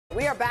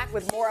We are back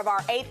with more of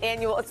our 8th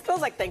annual, it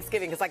feels like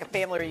Thanksgiving. It's like a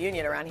family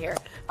reunion around here.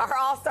 Our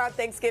All-Star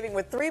Thanksgiving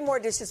with 3 more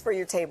dishes for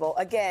your table.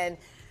 Again,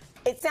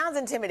 it sounds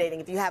intimidating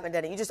if you haven't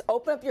done it. You just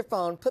open up your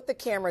phone, put the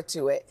camera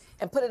to it,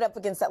 and put it up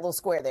against that little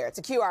square there. It's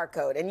a QR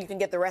code, and you can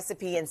get the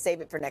recipe and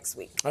save it for next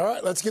week. All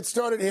right, let's get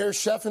started here.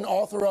 Chef and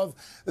author of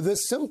The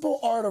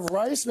Simple Art of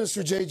Rice,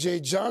 Mr.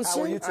 J.J. Johnson.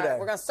 How are you today? Right,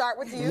 we're going to start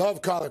with you.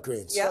 Love collard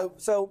greens. Yep.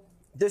 So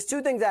there's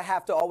 2 things that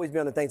have to always be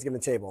on the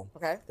Thanksgiving table.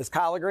 Okay. There's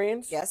collard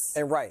greens. Yes.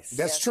 And rice.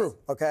 That's true.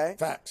 Okay.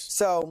 Facts.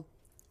 So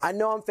I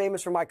know I'm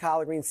famous for my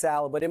collard green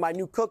salad, but in my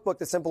new cookbook,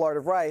 The Simple Art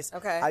of Rice,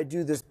 I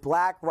do this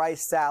black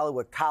rice salad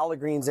with collard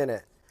greens in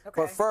it.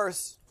 Okay. But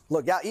first,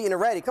 look, y'all eating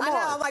already. Come on. I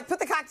know, I'm like, put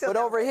the cocktail But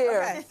down. over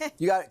here,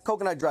 you got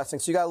coconut dressing.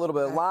 So you got a little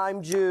bit of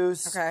lime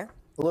juice, a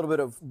little bit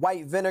of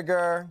white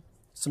vinegar,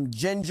 some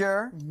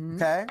ginger,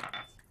 okay,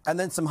 and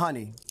then some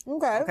honey.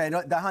 Okay,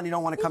 no, that honey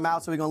don't want to come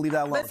out, so we're going to leave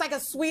that alone. But it's like a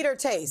sweeter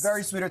taste.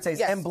 Very sweeter taste.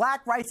 Yes. And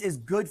black rice is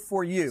good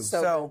for you.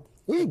 So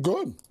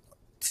Good.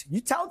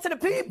 You tell it to the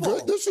people.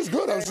 This is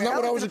good. That's not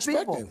what I was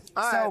expecting.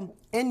 So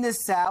in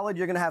this salad,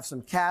 you're going to have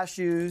some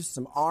cashews,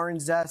 some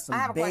orange zest, some I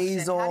have a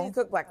basil. question. How do you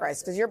cook black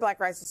rice? Because your black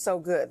rice is so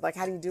good. Like,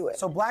 how do you do it?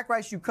 So black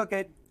rice, you cook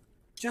it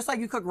just like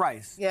you cook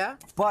rice. Yeah.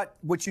 But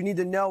what you need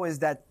to know is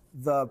that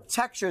the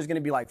texture is going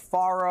to be like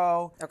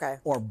farro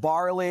or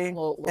barley.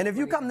 And if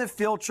you come to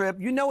field trip,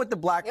 you know what the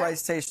black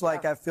rice tastes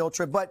like at field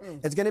trip, but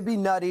it's going to be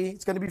nutty,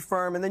 it's going to be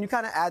firm, and then you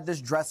kind of add this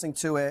dressing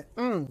to it.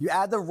 You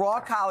add the raw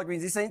collard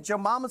greens. These ain't your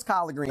mama's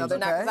collard greens, No, they're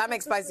not, because I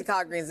make spicy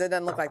collard greens. It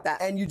doesn't look like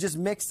that. And you just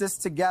mix this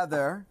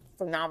together.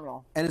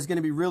 Phenomenal. And it's going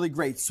to be really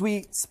great.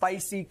 Sweet,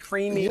 spicy,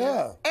 creamy.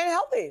 Yeah. And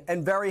healthy.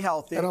 And very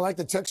healthy. And I like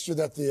the texture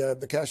that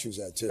the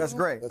cashews add, too. That's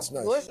great. That's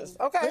nice. Delicious.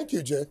 Okay. Thank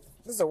you, Jay.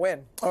 This is a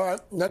win. All right,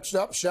 next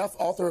up, chef,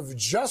 author of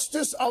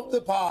Justice of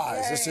the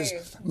Pies. Yay. This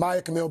is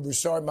Maya-Camille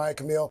Broussard.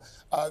 Maya-Camille,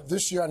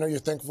 this year I know you're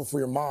thankful for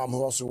your mom,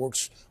 who also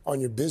works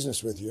on your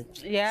business with you.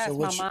 Yes, so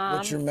my mom.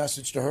 What's your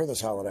message to her this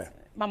holiday?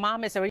 My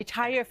mom is a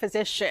retired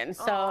physician,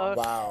 so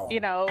wow. you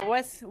know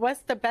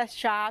what's the best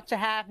job to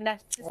have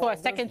next for a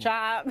second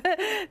job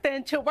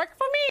than to work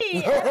for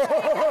me.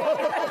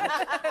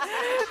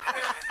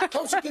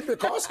 Helps you keep your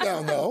costs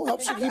down, though.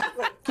 Helps you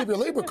keep your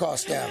labor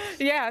costs down.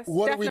 Yes,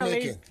 What definitely. are we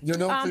making? You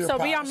know, so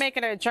we are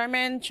making a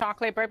German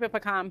chocolate bourbon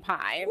pecan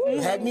pie.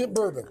 Had me at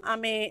bourbon. I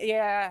mean,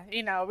 yeah,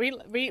 you know, we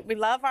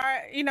love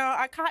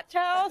our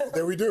cocktails.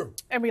 There we do.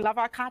 And we love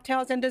our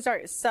cocktails and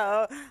desserts.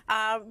 So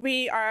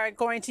we are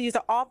going to use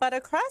an all butter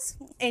crust,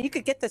 and you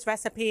could get this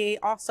recipe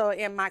also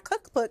in my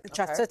cookbook,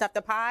 Justice of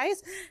the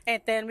Pies. And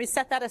then we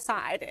set that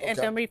aside, and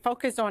then we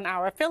focus on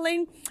our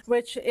filling,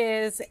 which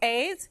is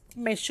eggs.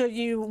 Make sure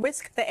you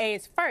whisk the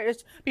eggs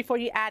first before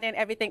you add in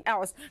everything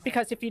else,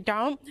 because if you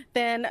don't,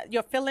 then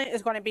your filling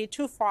is going to be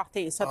too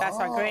frothy. So that's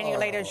our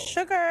granulated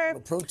sugar.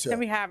 Then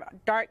we have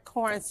dark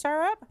corn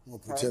syrup. We'll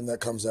pretend that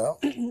comes out.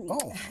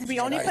 We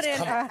only put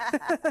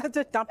in,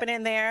 just dump it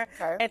in there.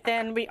 And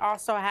then we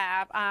also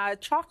have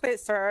chocolate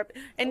syrup.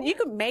 And you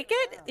can make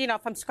it, you know,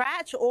 from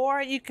scratch,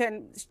 or you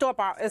can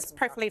store-bought. It's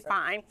perfectly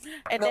fine.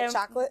 And Milk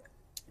chocolate?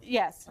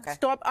 Yes.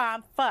 Store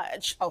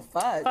fudge. Oh,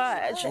 fudge.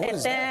 Fudge. And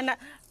then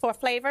for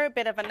flavor, a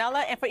bit of vanilla,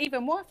 and for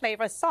even more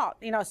flavor, salt.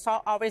 You know,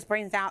 salt always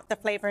brings out the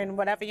flavor in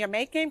whatever you're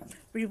making.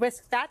 We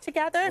whisk that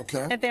together,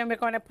 and then we're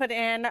going to put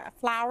in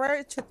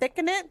flour to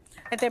thicken it,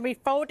 and then we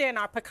fold in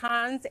our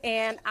pecans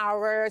and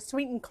our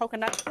sweetened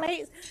coconut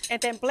flakes,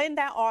 and then blend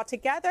that all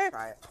together.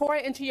 Pour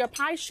it into your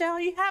pie shell.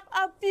 You have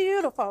a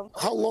beautiful.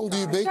 How long do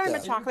you bake German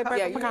that? chocolate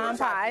bourbon pecan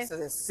pie.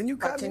 Can you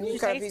cut? Can you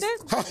taste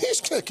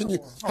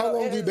it? How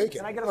long do you bake it?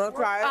 Can I get a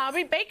try?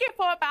 We bake it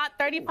for about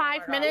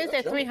 35 minutes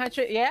at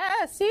 300.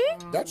 Yeah, see?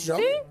 That's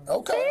yummy.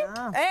 Okay.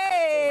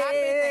 Hey!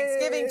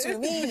 Happy Thanksgiving to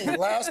me.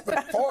 Last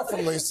but far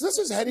from least, this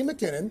is Hetty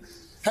McKinnon.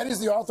 Hetty's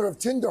the author of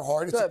Tender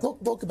Heart. It's a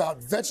cookbook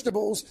about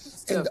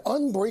vegetables and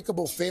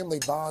unbreakable family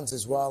bonds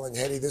as well. And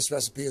Hetty, this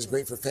recipe is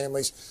great for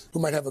families who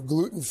might have a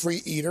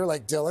gluten-free eater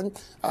like Dylan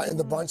in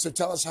the bunch. So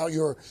tell us how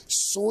your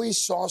soy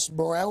sauce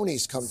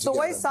brownies come together.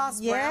 Soy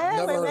sauce brownies?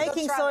 Yeah, we're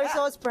making soy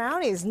sauce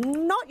brownies.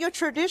 Not your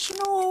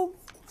traditional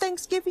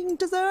Thanksgiving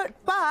dessert,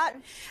 but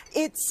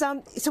it's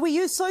so we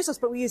use soy sauce,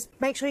 but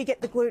make sure you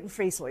get the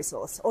gluten-free soy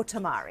sauce or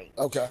tamari.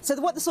 Okay.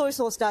 So what the soy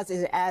sauce does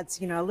is it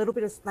adds, you know, a little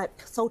bit of like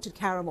salted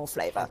caramel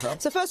flavor. Okay.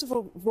 So first of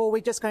all, we're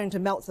just going to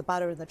melt the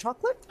butter and the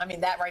chocolate. I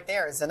mean, that right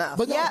there is enough.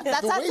 But yeah,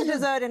 that's a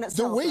dessert in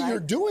itself. The way you're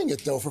doing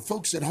it, though, for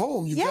folks at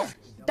home, you got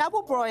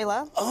double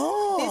broiler.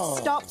 This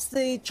stops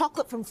the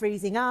chocolate from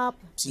freezing up.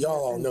 So y'all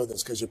all know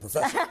this because you're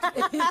professional.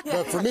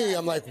 But for me,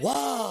 I'm like,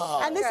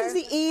 wow. And this is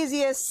the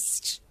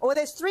easiest. Well,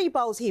 there's 3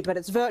 bowls here, but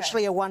it's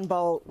virtually a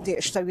 1-bowl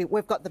dish. So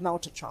we've got the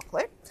melted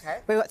chocolate.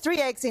 We've got 3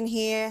 eggs in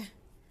here.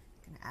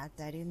 Add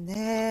that in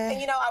there. And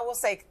you know, I will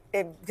say,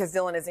 because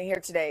Dylan isn't here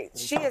today,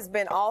 she has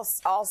been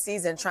all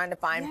season trying to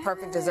find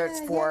perfect desserts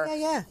for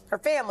her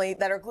family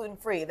that are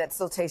gluten-free, that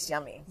still taste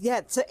yummy.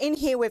 Yeah, so in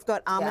here we've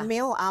got almond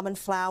meal, almond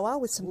flour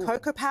with some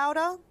cocoa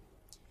powder.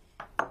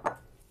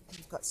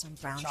 We've got some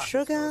brown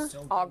sugar.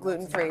 All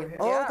gluten-free.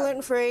 All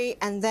gluten-free.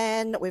 And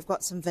then we've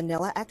got some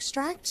vanilla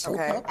extract.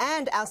 Okay.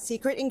 And our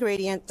secret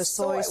ingredient, the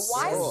soy sauce.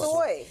 Why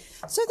soy?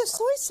 So the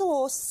soy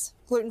sauce,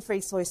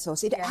 gluten-free soy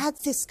sauce, it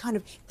adds this kind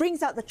of,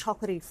 brings out the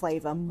chocolatey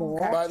flavor more.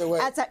 By the way,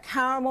 adds that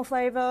caramel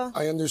flavor.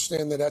 I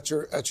understand that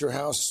at your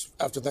house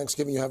after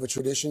Thanksgiving you have a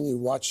tradition. You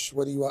watch,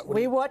 what do you watch?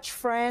 We watch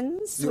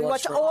Friends. We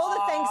watch all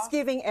the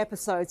Thanksgiving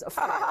episodes of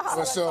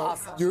Friends. So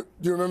awesome. Do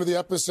you remember the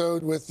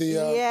episode with the...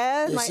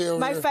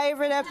 my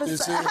favorite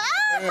episode.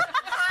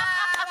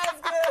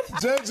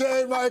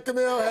 JJ,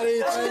 Maya-Camille, Hetty.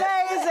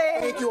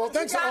 Amazing. Thank you all.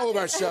 Thanks to all of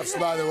our chefs,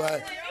 by the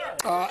way.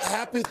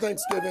 Happy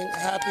Thanksgiving.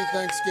 Happy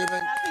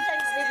Thanksgiving.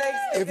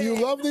 If you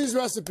love these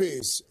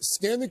recipes,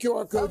 scan the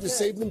QR code to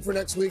save them for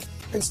next week.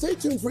 And stay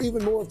tuned for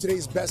even more of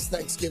today's best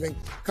Thanksgiving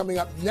coming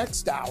up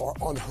next hour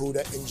on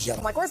Hoda and Jenna.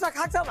 I'm like, where's my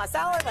cocktail, my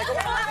salad? Like, all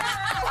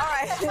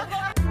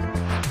right.